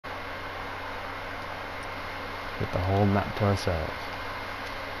got the whole map to ourselves.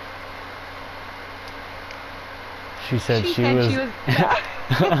 She said she was...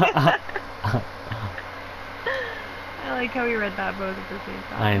 I like how we read that both at the same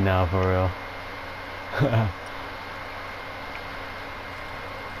time. I know, for real.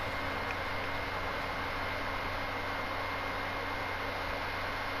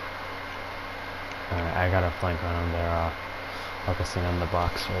 Alright, I got a flank on them. They're focusing on the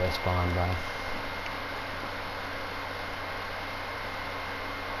box where they spawned by.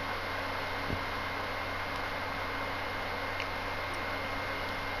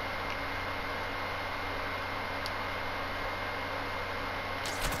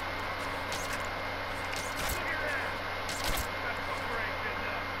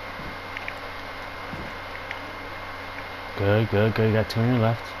 Good, good, good. You got two on your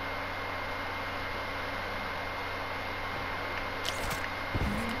left.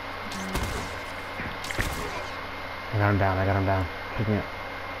 I got him down, I got him down. Pick me up.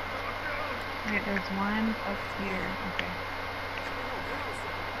 Wait, there's one up here. Okay.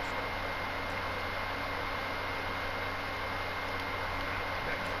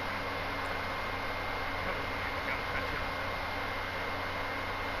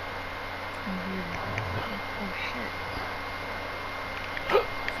 Oh shit.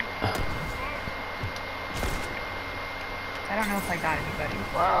 I don't know if I got anybody.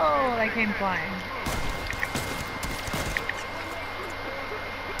 Whoa, that came flying.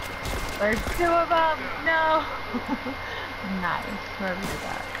 There's two of them! No! Nice. Whoever did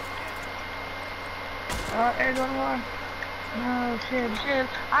that. Oh, there's one more. No, shib.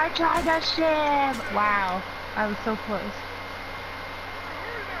 I tried to shib! Wow. I was so close.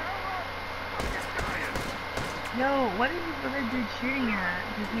 Yo, what is this other dude shooting at?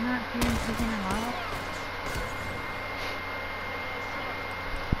 Does he not see him picking him up?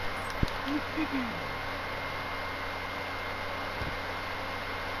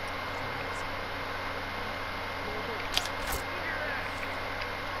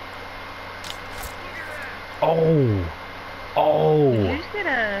 Oh! Oh! Did you just get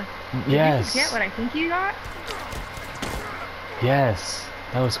a... Yes! Did you just get what I think you got? Yes!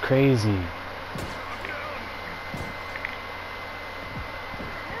 That was crazy.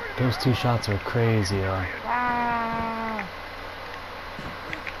 Those two shots were crazy, though. Wow!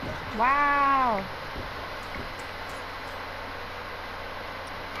 Wow!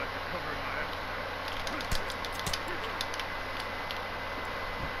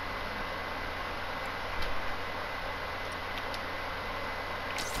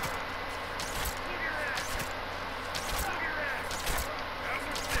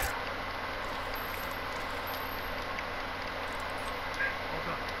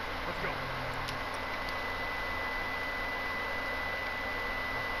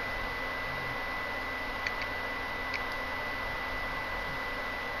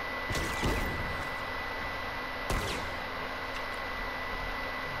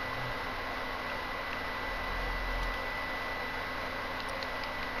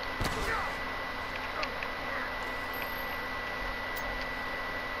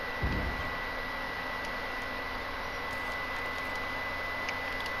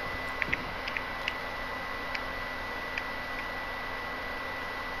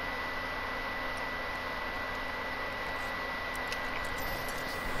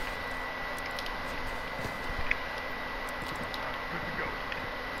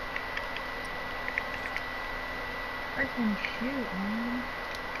 Freaking shoot, man.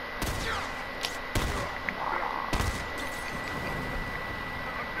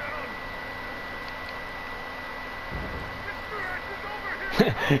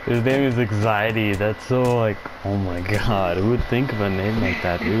 His name is Anxiety. That's so like, oh my god, who would think of a name like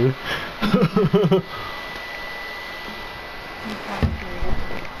that, dude?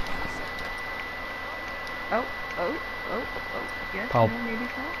 Oh. Yes, Pulp. no, maybe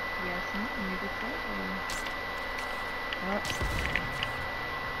so. Yes, no, maybe so. Oh.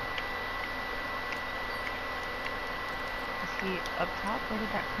 Is he up top? Where did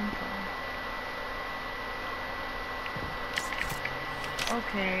that come from?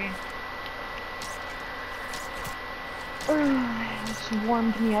 Okay. She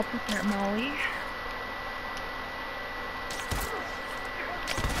warmed me up with that Molly.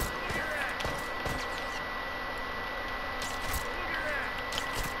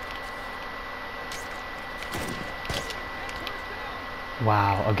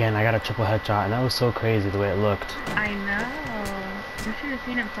 Wow, again, I got a triple headshot, and that was so crazy the way it looked. I know. You should have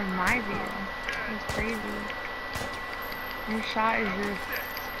seen it from my view. It was crazy. Your shot is just...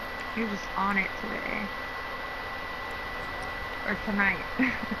 You're just on it today. Or tonight.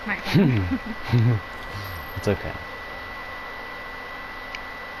 Night. It's okay.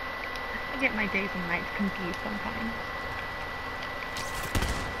 I get my days and nights confused sometimes.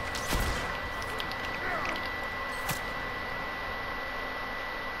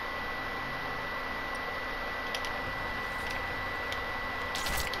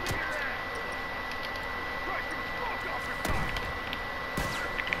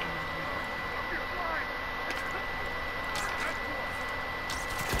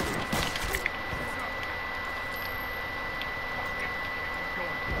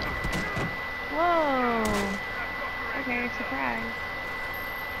 Whoa! Okay, surprise.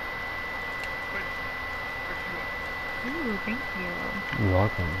 Ooh, thank you. You're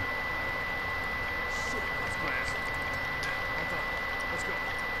welcome.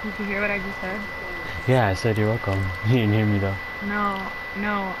 Did you hear what I just said? Yeah, I said you're welcome. You didn't hear me though.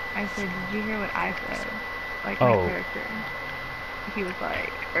 No, I said, did you hear what I said? Like my Oh. character. He was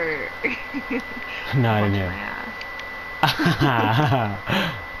like, No, I didn't punch hear. my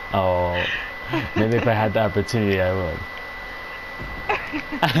ass. Oh, maybe if I had the opportunity, I would.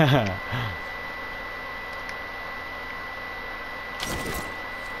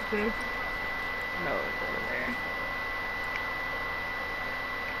 This? No, it's over there.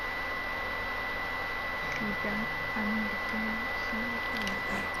 You don't understand.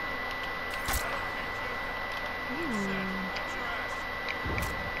 Ooh.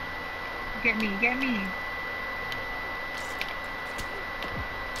 Get me, get me.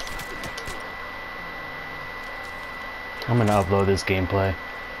 I'm gonna upload this gameplay.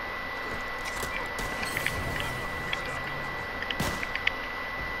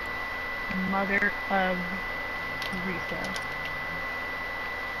 Mother of Teresa.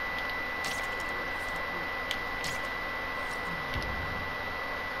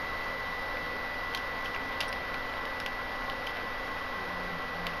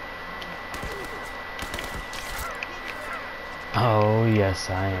 Oh, yes,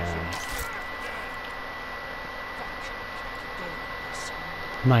 I am.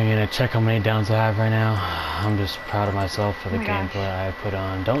 I'm not gonna check how many downs I have right now. I'm just proud of myself for the gameplay I put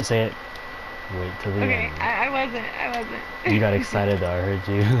on. Don't say it. Wait till the end. I wasn't. You got excited though, I heard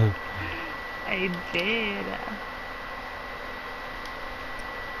you. I did.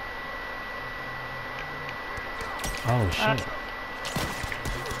 Oh, shit.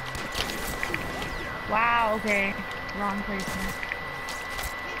 Wow, okay. Wrong placement.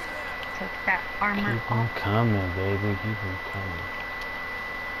 Took that armor Keep them off. coming, baby. Keep them coming.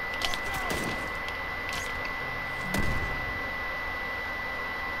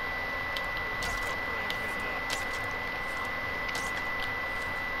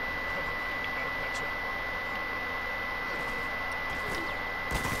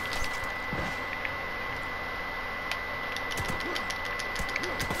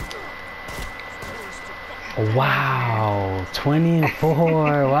 Wow,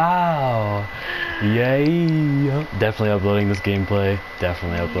 24, wow. Yay. Definitely uploading this gameplay.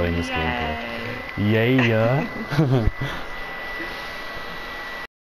 Definitely uploading this gameplay. Yeah.